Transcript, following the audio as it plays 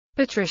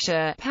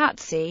Patricia.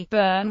 Patsy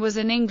Byrne was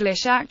an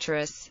English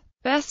actress,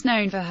 best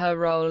known for her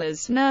role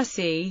as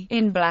Nursie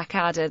in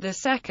Blackadder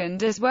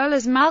II, as well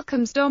as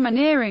Malcolm's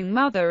domineering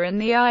mother in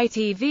the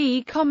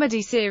ITV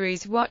comedy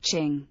series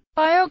Watching.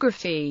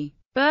 Biography.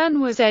 Byrne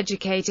was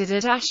educated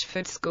at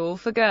Ashford School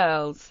for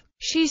Girls.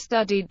 She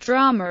studied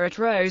drama at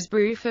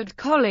Rosebruford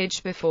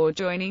College before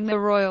joining the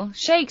Royal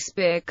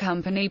Shakespeare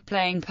Company,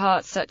 playing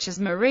parts such as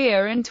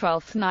Maria in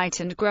Twelfth Night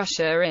and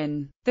Grusha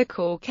in The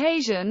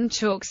Caucasian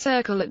Chalk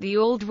Circle at the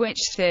Aldwych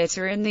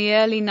Theatre in the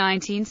early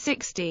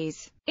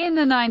 1960s. In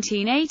the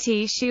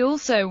 1980s she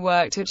also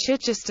worked at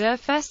Chichester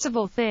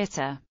Festival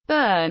Theatre.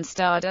 Byrne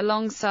starred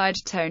alongside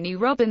Tony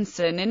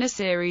Robinson in a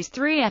Series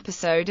 3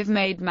 episode of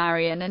Maid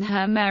Marian and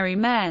Her Merry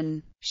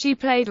Men. She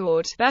played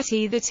Aunt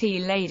Betty the Tea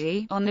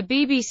Lady on the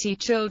BBC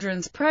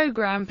children's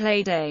programme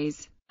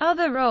Playdays.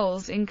 Other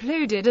roles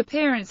included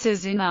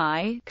appearances in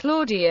I,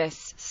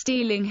 Claudius,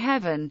 Stealing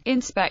Heaven,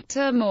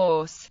 Inspector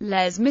Morse,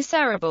 Les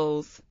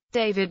Miserables,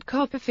 David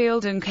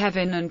Copperfield and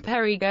Kevin and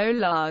Perry Go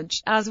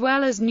Large, as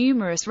well as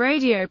numerous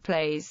radio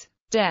plays.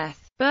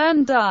 Death.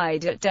 Byrne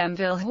died at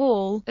Denville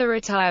Hall, a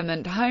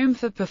retirement home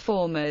for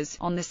performers,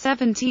 on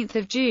 17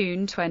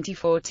 June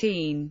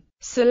 2014.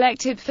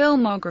 Selected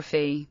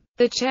filmography.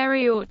 The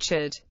Cherry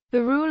Orchard,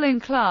 The Ruling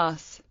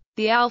Class,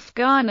 The Alf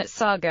Garnett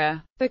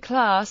Saga, The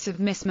Class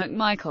of Miss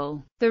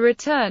McMichael, The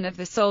Return of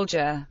the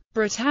Soldier,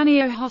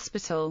 Britannia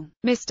Hospital,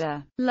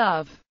 Mr.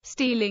 Love,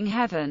 Stealing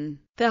Heaven,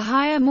 The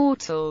Higher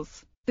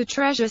Mortals, The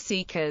Treasure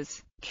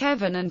Seekers,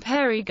 Kevin and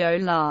Perry Go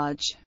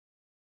Large.